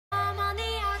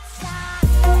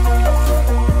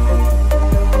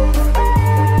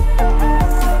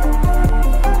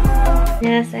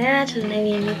안녕하세요, 저는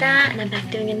amy입니다, and I'm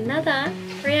back doing another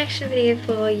reaction video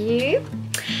for you.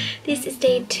 This is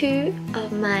day 2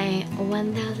 of my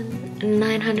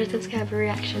 1,900 subscriber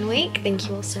reaction week. Thank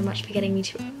you all so much for getting me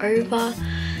to over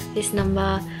this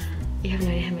number. You have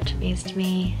no idea how much it means to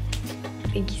me.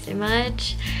 Thank you so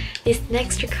much. This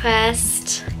next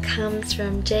request comes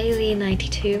from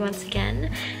Jaylee92 once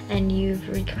again, and you've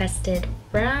requested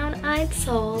Brown Eyed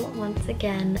Soul once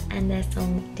again and their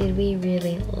song Did We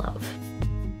Really Love.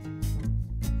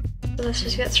 So let's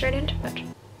just get straight into it.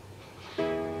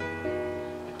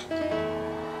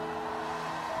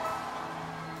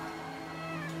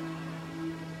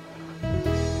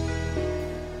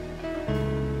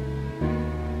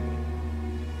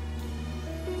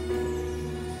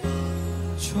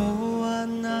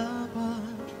 좋았나봐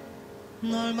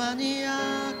널 많이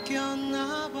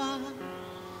아꼈나봐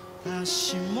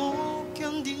다시 못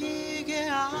견디게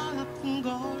아픈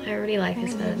걸 I really like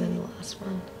this better than the last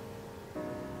one.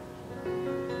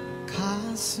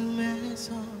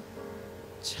 가슴에서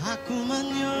자꾸만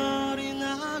열이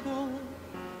나고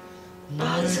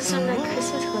Oh, this is from my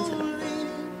Christmas concert.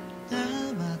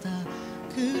 때마다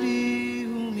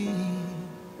그리움이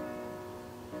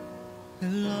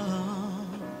흘러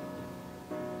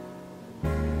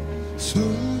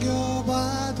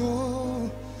숨겨봐도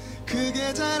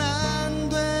그게 잘 안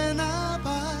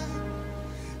되나봐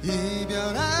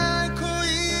이별 앓고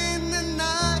있는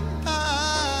날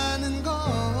아는 걸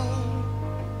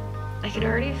I can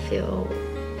already feel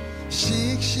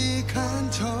씩씩한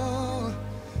척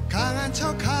강한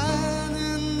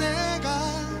척하는 내가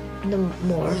the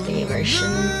more of the emotion.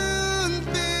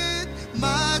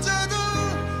 눈빛마저도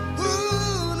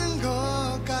우는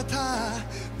것 같아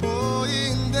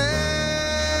보인대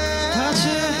다시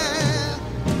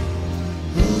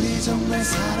우리 정말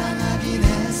사랑하긴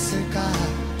했을까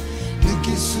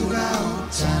느낄 수가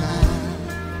없잖아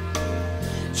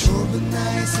좁은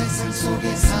나의 세상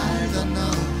속에 살던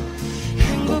너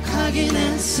행복하긴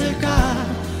했을까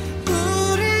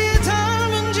우리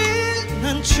닮은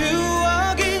지난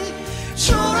추억이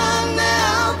초록 내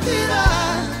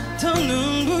앞이라 더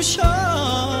눈부셔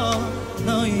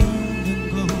너 있는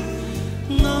곳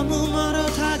너무 멀어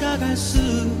다가갈 수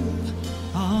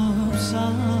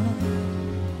없어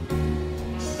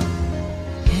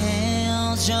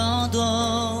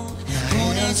헤어져도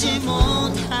보내지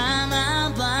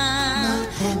못하나 봐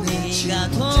네가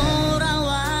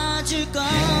돌아와 줄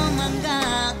것만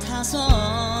같아서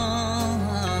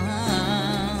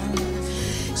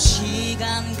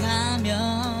시간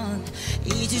가면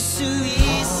잊을 수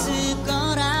있을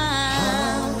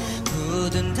거라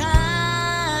굳은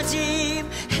다짐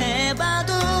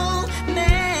해봐도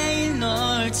매일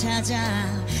널 찾아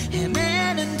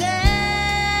헤매는데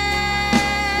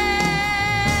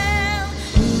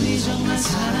우리 정말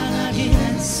사랑하긴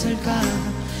했을까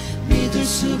믿을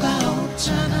수가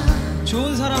없잖아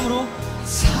좋은 사람으로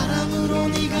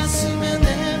네 가슴에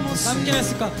내 모습 남긴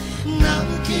했을까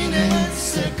남긴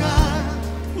했을까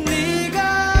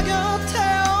네가 곁에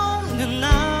없는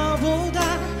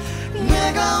나보다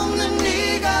내가 없는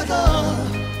네가 더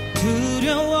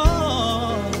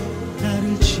두려워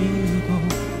나를 지우고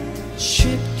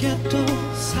쉽게 또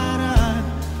사랑할까봐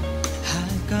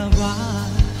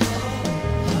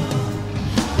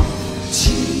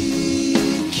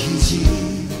지키지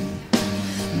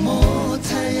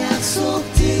못할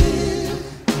약속들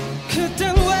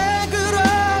그땐 왜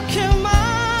그렇게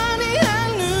많이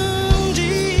했는지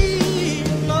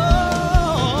너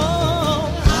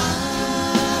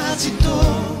아직도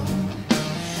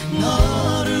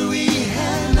너를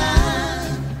위해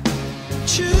난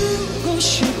주고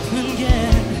싶은 게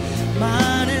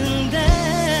많은데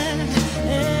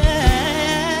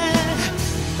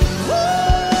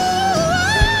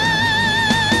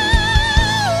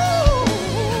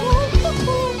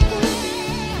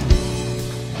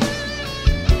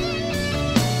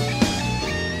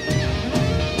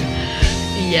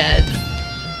Yes.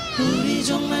 우리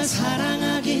정말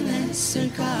사랑하긴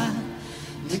했을까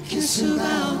느낄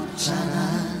수가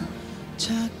없잖아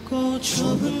작고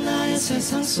좁은 나의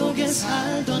세상 속에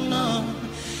살던 너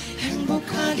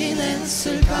행복하긴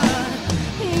했을까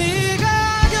네가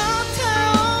곁에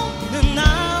없는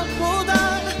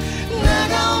나보다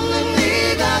내가 없는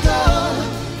네가 더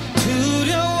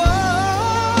두려워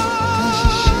다시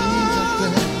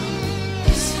시작된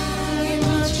사랑의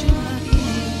마지막이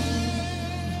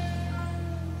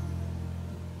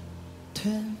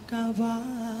될까봐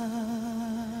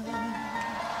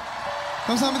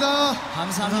감사합니다.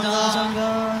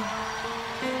 감사합니다.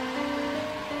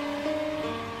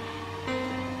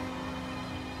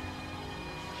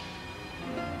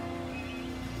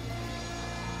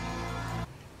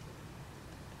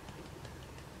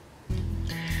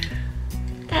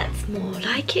 more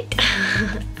like it.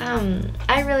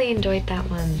 I really enjoyed that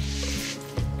one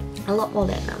a lot more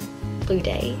than Blue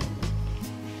Day.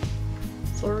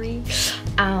 Sorry.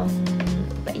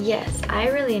 But yes, I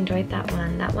really enjoyed that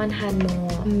one. That one had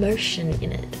more emotion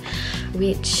in it,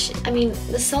 which, I mean,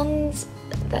 the songs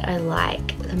that I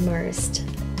like the most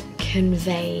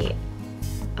convey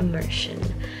emotion.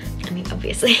 I mean,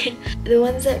 obviously the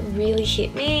ones that really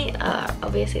hit me are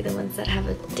obviously the ones that have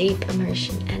a deep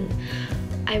emotion, and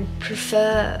I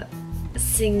prefer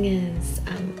singers,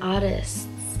 artists,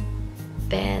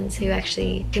 bands who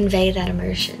actually convey that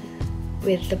emotion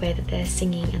with the way that they're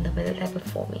singing and the way that they're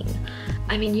performing.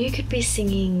 I mean, you could be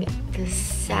singing the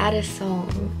saddest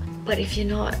song, but if you're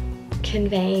not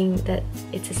conveying that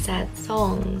it's a sad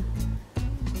song,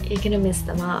 you're gonna miss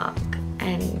the mark.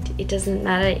 And it doesn't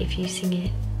matter if you sing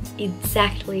it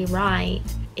exactly right.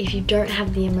 If you don't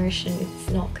have the emotion, it's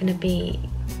not gonna be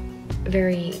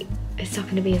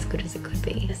as good as it could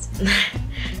be.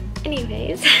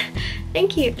 Anyways,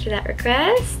 thank you for that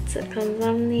request.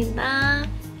 감사합니다.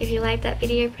 If you liked that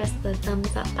video, press the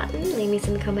thumbs up button, leave me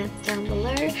some comments down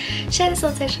below, share this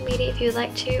on social media if you would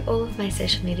like to. All of my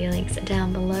social media links are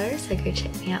down below, so go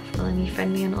check me out, follow me,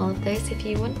 friend me on all of those if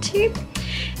you want to.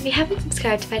 If you haven't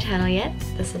subscribed to my channel yet,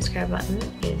 the subscribe button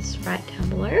is right down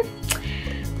below.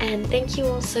 And thank you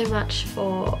all so much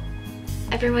for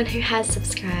everyone who has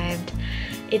subscribed.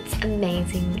 It's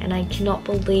amazing, and I cannot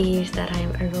believe that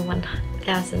I'm over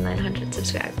 1,900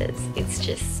 subscribers. It's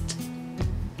just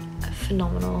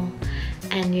phenomenal,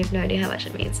 and you have no idea how much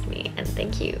it means to me, and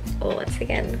thank you all once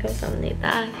again.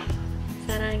 감사합니다.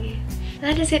 사랑해.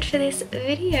 That is it for this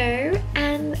video,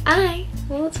 and I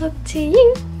will talk to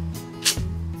you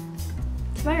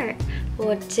tomorrow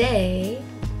for day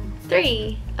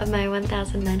 3 of my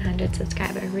 1,900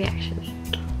 subscriber reaction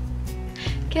week.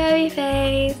 Curvy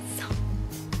face.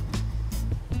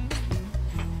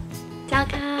 Ciao,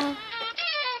 ciao.